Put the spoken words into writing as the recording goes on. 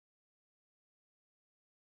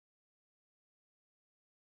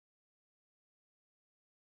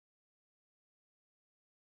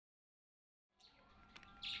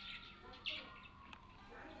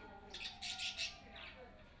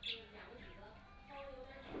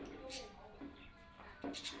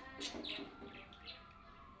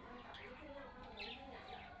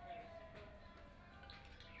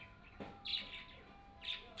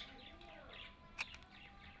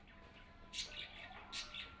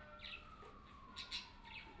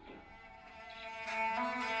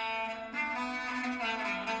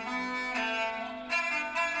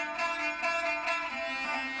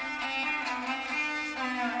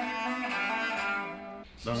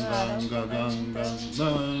Aga Khan，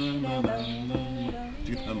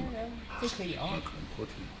 这个他们这可以哦。很好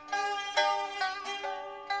听。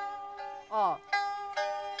哦。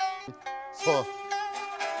错。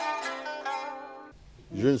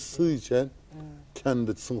人死以前，看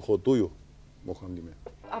的生活都有，我看里面。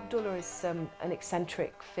Abdulla is an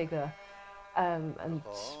eccentric figure, and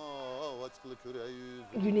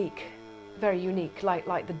unique, very unique,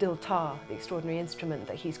 like the diltar, the extraordinary instrument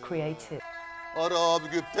that he's created.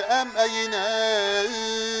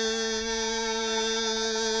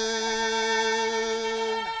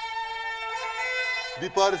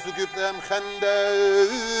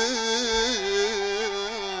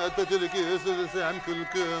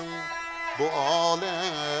 Bu alem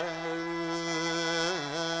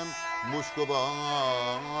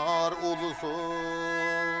muşkubar ulusun.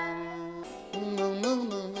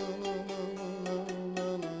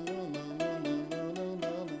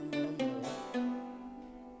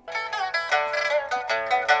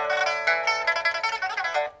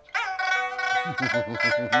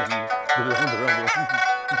 Dur.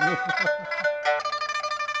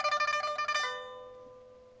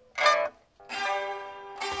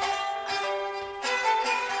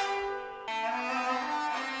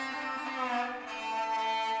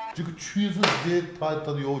 这个曲子它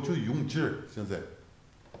的要求用劲儿，现在，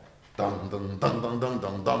当当当当当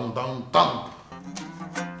当当当当。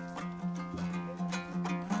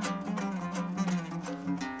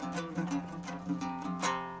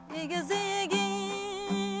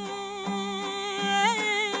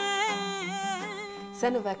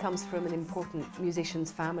Sanubar comes from an important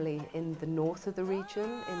musician's family in the north of the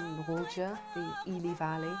region, in Rolja, the Ili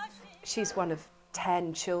Valley. She's one of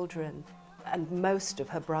 10 children, and most of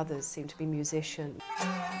her brothers seem to be musicians.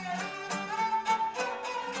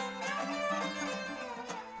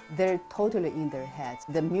 They're totally in their heads.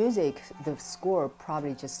 The music, the score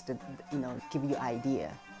probably just, give you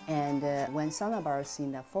idea. And when Sanubar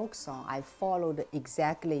sing a folk song, I followed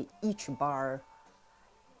exactly each bar,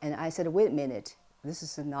 and I said, wait a minute, this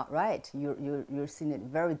is not right. You're singing it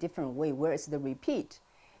very different way. Where is the repeat?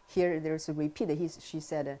 Here there's a repeat. She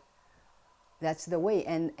said, that's the way.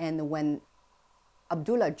 And when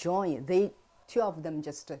Abdulla joined, two of them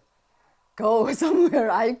just go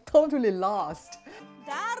somewhere. I totally lost.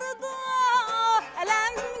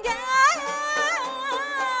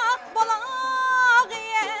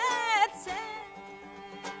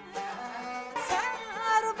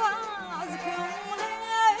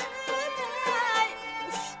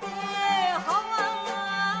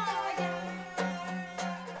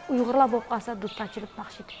 Uyg'urlar bo'lib qolsa duttachilik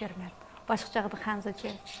baxsh etib bermaydi. Boshqa chog'da xanzacha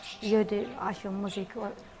yo'di ashu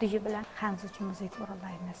muzika diji bilan xanzacha muzika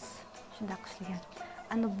o'rlaymiz. Shunday qilgan.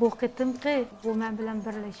 Ana bu qitimqi bu men bilan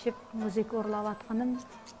birlashib muzika o'rlayotganim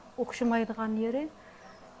o'xshamaydigan yeri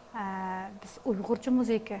biz Uyg'urcha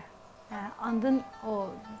muzika. Ondan o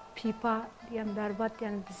Pipa degan barbat,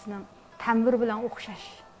 ya'ni bizning tanbur bilan o'xshash.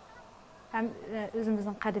 Ham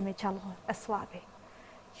o'zimizning qadimiy chalg'u asvabi.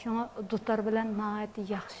 Şuna dutlar bilan nihoyatda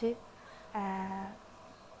yaxshi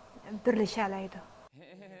birlashalaydi.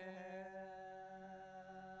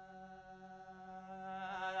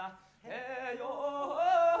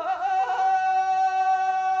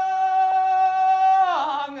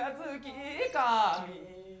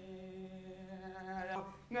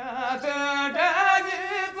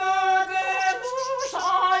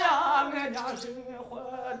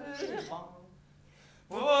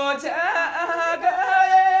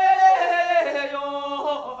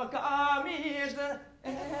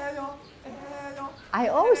 I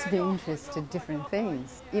always been interested in different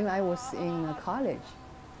things. Even I was in college.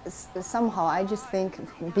 Somehow I just think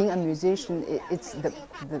being a musician, it's the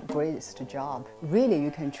greatest job. Really, you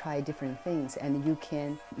can try different things and you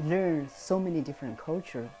can learn so many different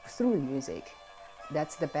cultures through music.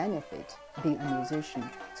 That's the benefit being a musician.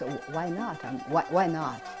 So why not? Why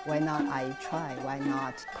not? Why not I try? Why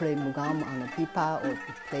not play mugam on the pipa or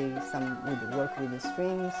play work with the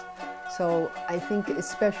strings? So I think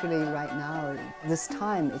especially right now, this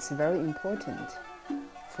time, it's very important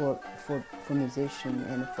for musicians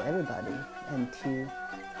and for everybody, and to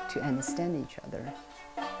understand each other.